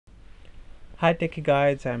Hi Techie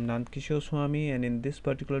guys, I'm Nandkishore Swami, and in this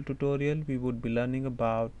particular tutorial we would be learning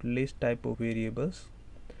about list type of variables.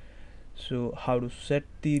 So how to set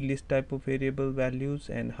the list type of variable values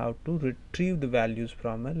and how to retrieve the values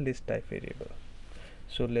from a list type variable.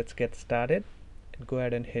 So let's get started. Go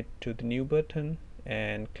ahead and hit to the new button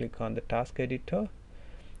and click on the task editor.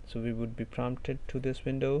 So we would be prompted to this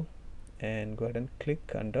window, and go ahead and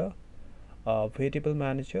click under variable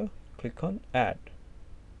manager, click on add.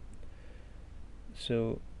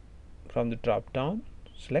 So from the drop down,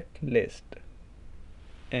 select list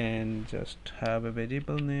and just have a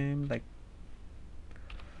variable name like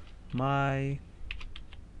my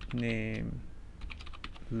name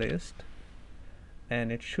list,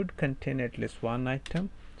 and it should contain at least one item.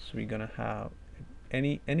 So we're gonna have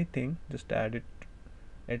anything, just add it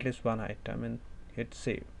at least one item and hit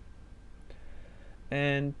save.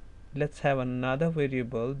 And let's have another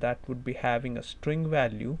variable that would be having a string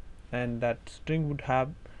value, and that string would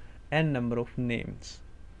have n number of names,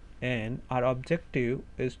 and our objective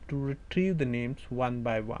is to retrieve the names one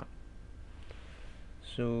by one.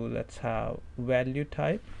 So let's have value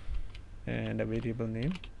type and a variable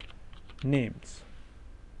name names.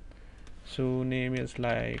 So name is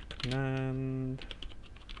like Nand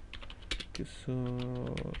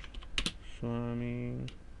Kishore Swami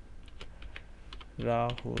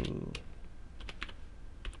Rahul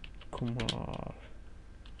Kumar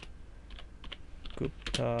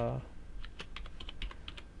Gupta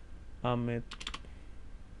Amit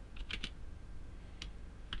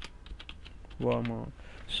Verma.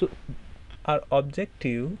 So our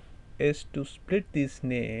objective is to split these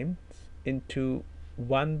names into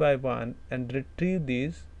one by one and retrieve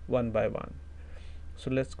these one by one.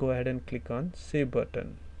 So let's go ahead and click on save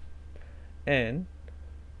button. And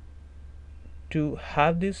to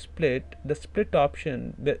have this split, the split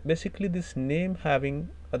option, basically this name having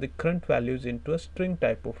the current values into a string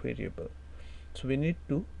type of variable. So we need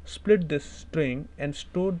to split this string and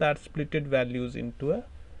store that splitted values into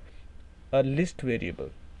a list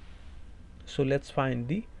variable. So let's find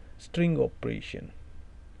the string operation,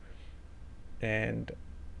 and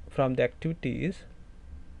from the activities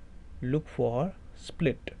look for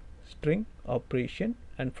split string operation,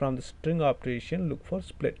 and from the string operation look for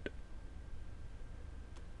split.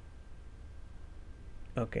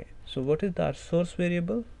 Okay, so what is our source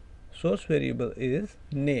variable? Source variable is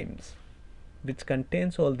names, which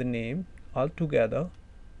contains all the name all together,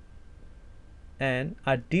 and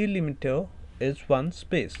our delimiter is one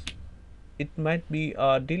space. It might be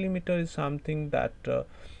a delimiter is something that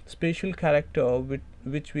special character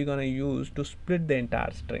which we're gonna use to split the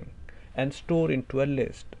entire string and store into a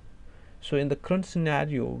list. So in the current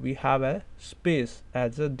scenario we have a space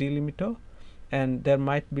as a delimiter, and there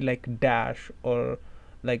might be like dash or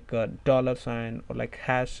like a dollar sign or like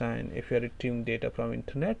hash sign if you're retrieving data from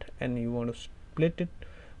internet and you want to split it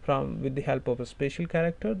from with the help of a special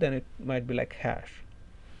character, then it might be like hash.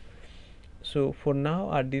 So for now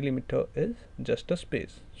our delimiter is just a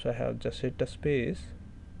space, so I have just hit a space,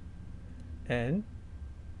 and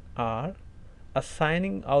our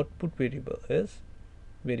assigning output variable is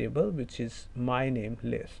variable which is my name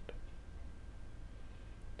list.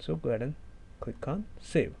 So go ahead and click on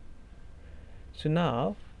save. So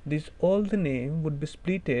now this all the name would be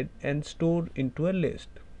splitted and stored into a list.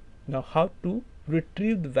 Now how to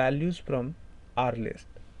retrieve the values from our list?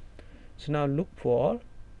 So now look for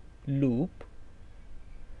loop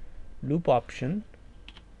option,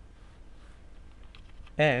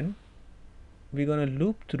 and we're gonna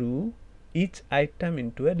loop through each item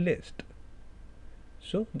into a list.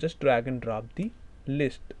 So just drag and drop the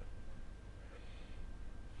list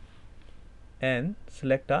and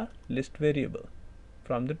select our list variable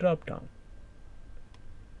from the drop down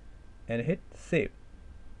and hit save.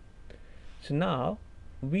 So now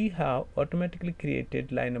we have automatically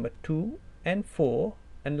created line number 2 and 4,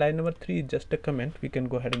 and line number 3 is just a comment. We can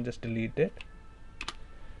go ahead and just delete it.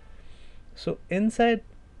 So inside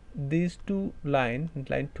these two line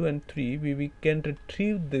 2 and 3, we can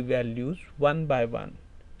retrieve the values one by one,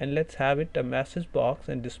 and let's have it a message box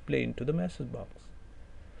and display into the message box.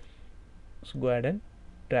 So go ahead and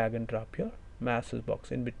drag and drop your message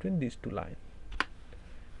box in between these two lines,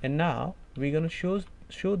 and now we're going to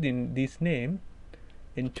show this name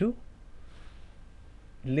into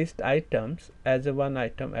list items as a one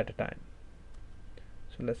item at a time.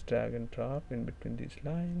 So let's drag and drop in between these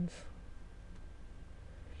lines,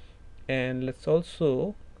 and let's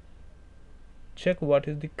also check what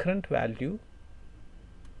is the current value,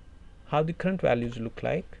 how the current values look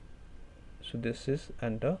like. So this is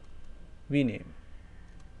under vname.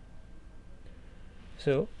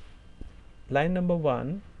 So line number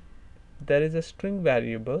 1 there is a string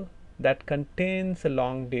variable that contains a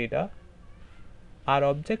long data. Our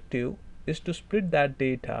objective is to split that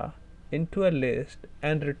data into a list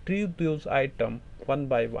and retrieve those items one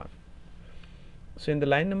by one. So in the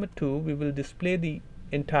line number 2, we will display the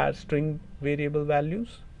entire string variable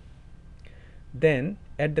values. Then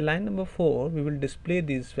at the line number 4, we will display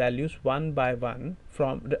these values one by one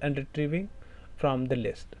and retrieving from the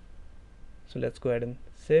list. So let's go ahead and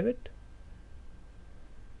save it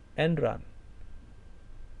and run.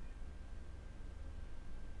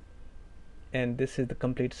 And this is the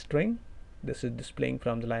complete string. This is displaying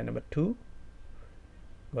from the line number 2.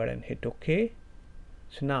 Go ahead and hit OK.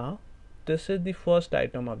 So now this is the first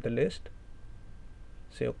item of the list.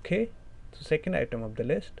 Say OK. So second item of the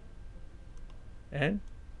list, and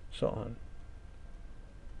so on.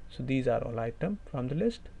 So these are all items from the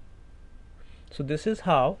list. So this is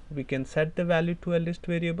how we can set the value to a list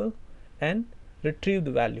variable and retrieve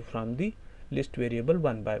the value from the list variable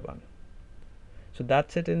one by one. So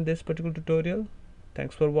that's it in this particular tutorial.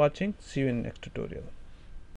 Thanks for watching. See you in the next tutorial.